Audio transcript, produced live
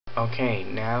Okay,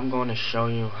 now I'm going to show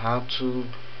you how to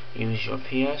use your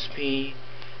PSP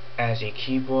as a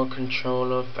keyboard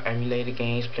controller for emulated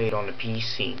games played on the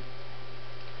PC.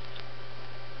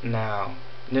 Now,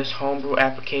 this homebrew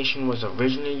application was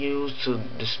originally used to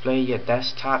display your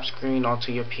desktop screen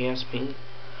onto your PSP,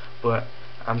 but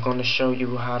I'm going to show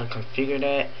you how to configure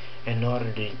that in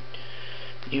order to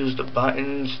use the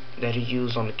buttons that you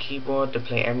use on the keyboard to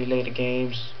play emulated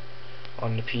games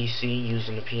on the PC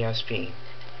using the PSP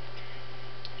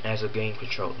as a game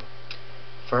controller.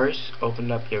 First,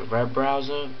 open up your web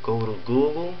browser, go to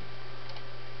Google,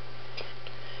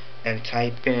 and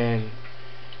type in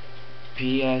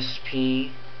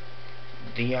pspdisp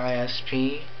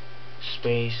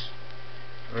space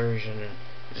version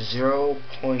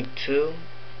 0.2.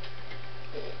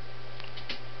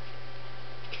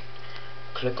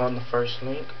 Click on the first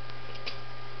link.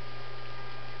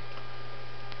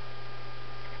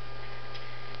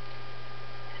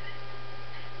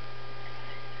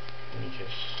 Let me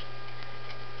just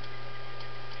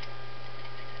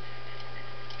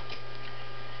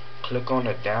click on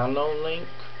the download link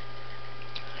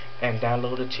and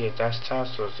download it to your desktop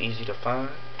so it's easy to find.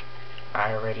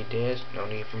 I already did, no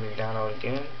need for me to download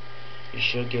again. You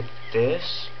should get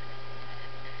this.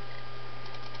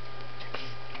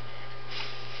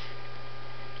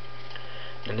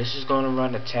 And this is going to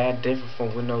run a tad different for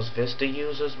Windows Vista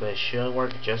users, but it should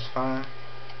work just fine.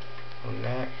 So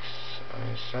next,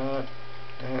 insert,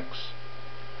 next,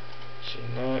 see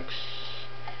next.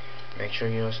 Make sure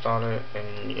you install it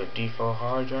in your default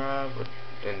hard drive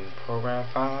within program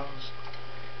files.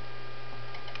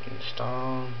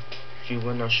 Install. A few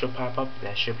windows should pop up.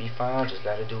 That should be fine. Just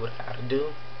let it do what it gotta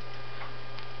do.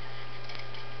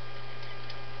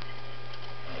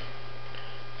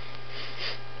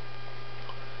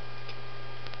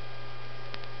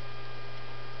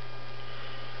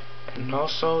 And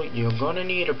also, you're gonna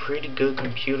need a pretty good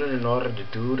computer in order to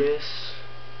do this,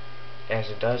 as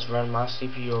it does run my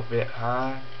CPU a bit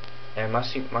high, and my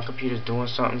computer's doing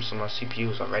something, so my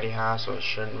CPU is already high, so it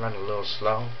shouldn't run a little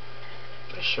slow.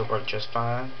 But it should work just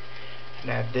fine.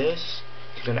 Now this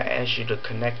is gonna ask you to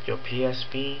connect your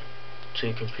PSP to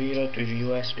your computer through the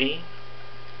USB.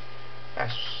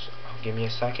 Give me a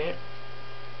second.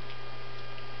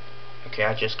 Okay,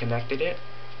 I just connected it.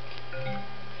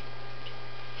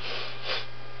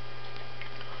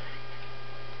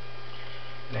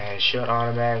 Now it should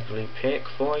automatically pick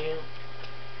for you.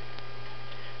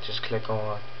 Just click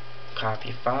on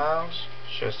copy files.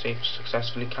 Should say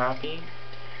successfully copied.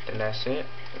 Then that's it.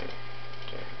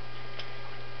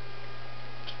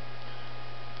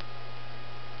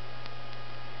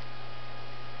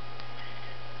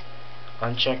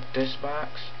 Uncheck this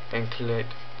box and click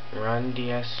run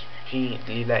DSP.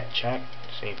 Leave that check.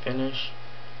 Say finish.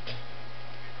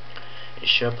 It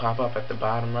should pop up at the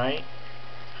bottom right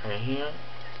here.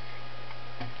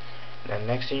 Now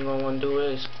next thing you're going to want to do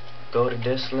is go to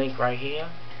this link right here.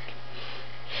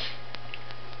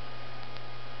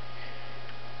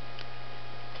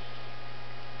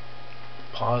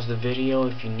 Pause the video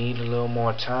if you need a little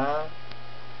more time.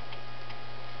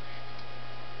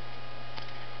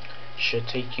 Should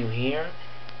take you here.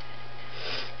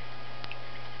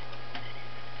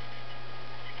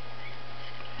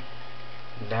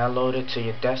 Download it to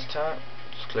your desktop.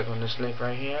 Just click on this link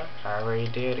right here. I already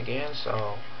did again,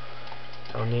 so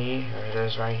no need. Here it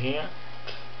is right here.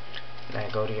 Now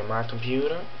go to your My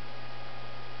Computer.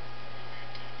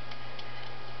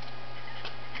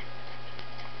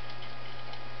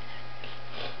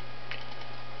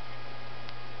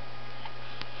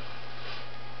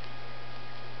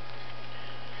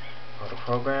 Go to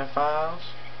Program Files.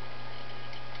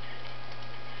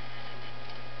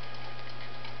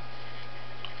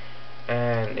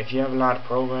 And if you have a lot of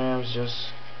programs,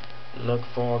 just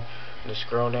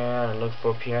scroll down and look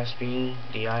for PSP,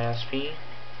 DISP.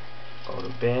 Go to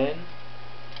bin,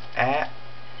 app.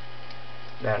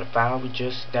 Now the file we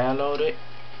just downloaded,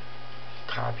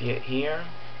 copy it here.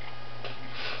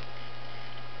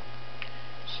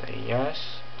 Say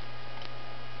yes.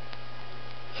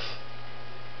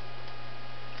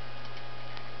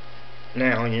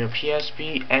 Now on your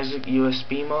PSP, exit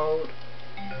USB mode.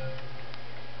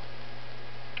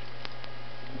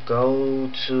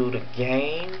 Go to the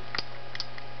game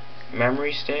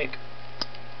memory stick.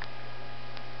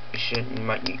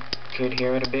 You could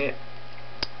hear it a bit.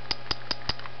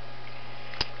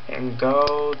 And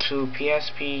go to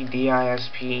PSP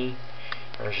DISP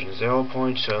version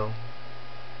 0.2.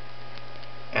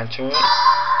 Enter it.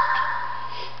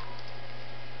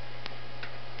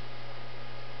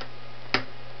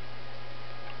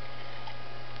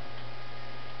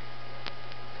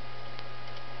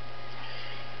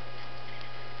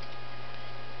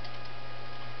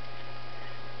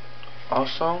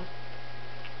 Also,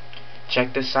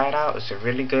 check this site out. It's a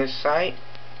really good site.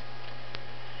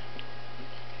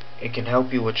 It can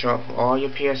help you with all your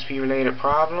PSP related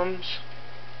problems.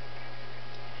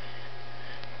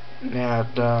 Now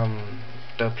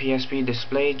the PSP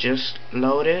display just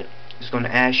loaded. It's going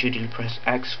to ask you to press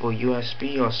X for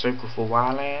USB or circle for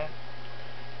WLAN.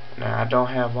 Now I don't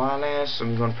have WLAN, so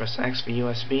I'm going to press X for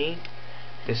USB.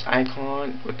 This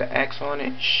icon with the X on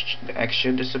it, the X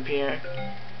should disappear.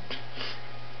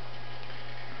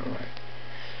 Alright.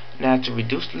 Now to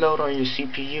reduce the load on your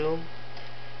CPU,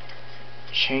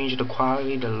 change the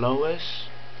quality to lowest,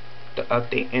 the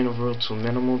update interval to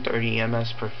minimal 30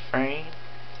 ms per frame.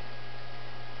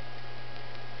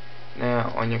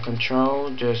 Now on your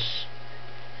control, just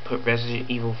put Resident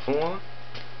Evil 4.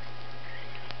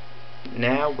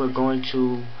 Now we're going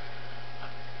to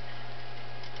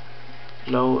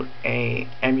load a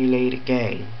emulated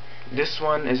game. This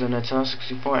one is a Nintendo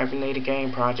 64 emulated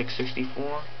game, Project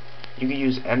 64. You can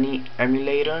use any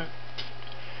emulator.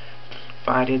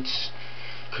 Find its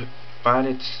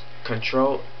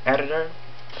control editor,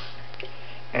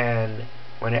 and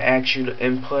when it asks you to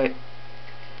input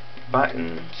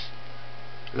buttons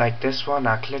like this one,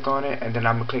 I click on it, and then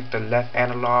I'm gonna click the left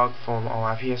analog from on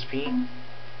my PSP,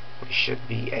 which should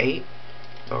be 8.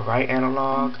 The right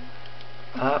analog,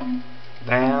 up,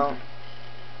 down,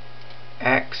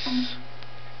 X,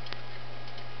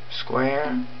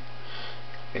 square,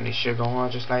 and it should go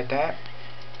on just like that.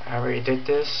 I already did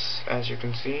this, as you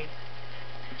can see.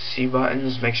 C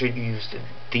buttons, make sure you use the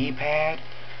D-pad.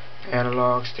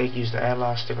 Analog stick, use the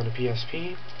analog stick on the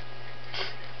PSP.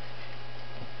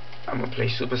 I'm gonna play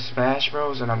Super Smash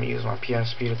Bros. And I'm gonna use my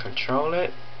PSP to control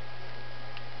it.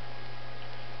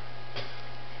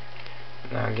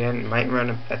 Now again, it might run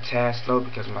a tad slow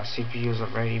because my CPU is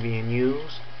already being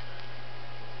used.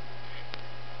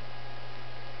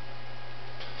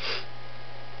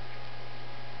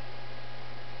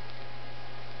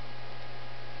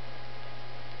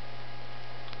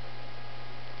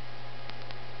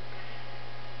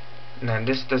 Now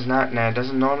it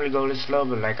doesn't normally go this slow,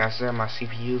 but like I said, my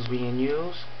CPU is being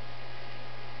used.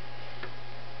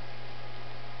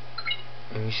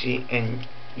 And you see, and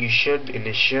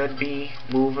it should be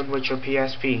moving with your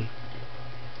PSP.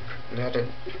 Now that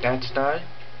that's done,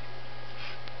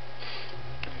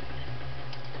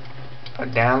 a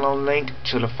download link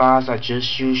to the files I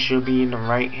just used should be in the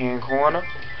right hand corner.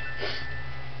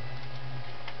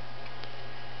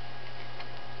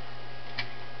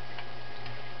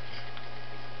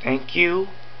 Thank you,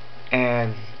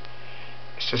 and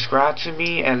subscribe to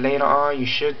me, and later on you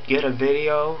should get a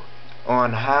video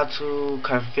on how to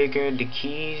configure the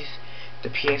keys the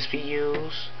PSP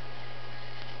use.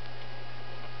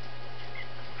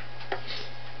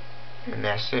 And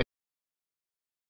that's it.